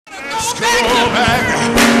back.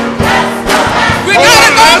 We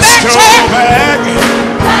gotta go back, church.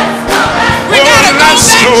 We gotta go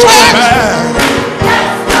back,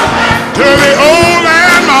 to the old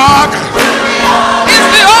landmark. It's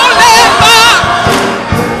the old landmark.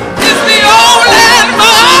 It's the old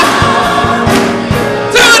landmark.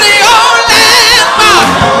 To the old landmark.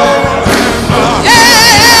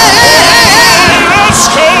 Yeah. Let's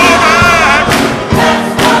go back.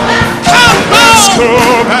 Come on. Let's go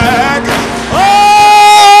back.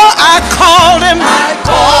 Oh, I called him.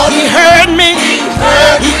 He heard me.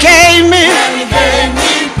 He gave me.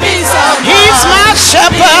 He's my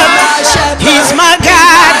shepherd. He's my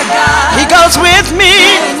guide. He goes with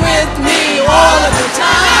me. All of the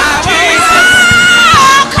time. Jesus.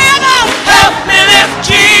 Oh, come on. Help me lift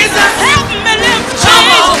Jesus. Help me lift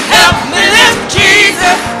Jesus. Help me lift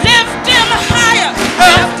Jesus. Lift him higher.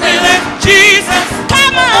 Help me lift Jesus.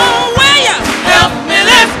 Come on, will you? Help me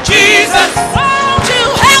lift Jesus. Won't you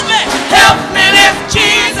help me? Help me lift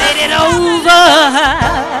Jesus. Get it over.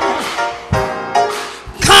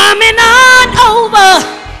 Coming on over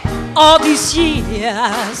all these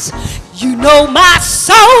years. You know my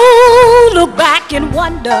soul look back and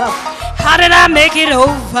wonder, how did I make it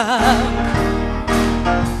over?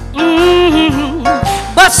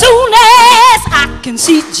 But soon as I can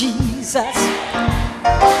see Jesus,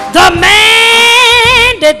 the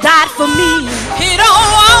man that died for me, he don't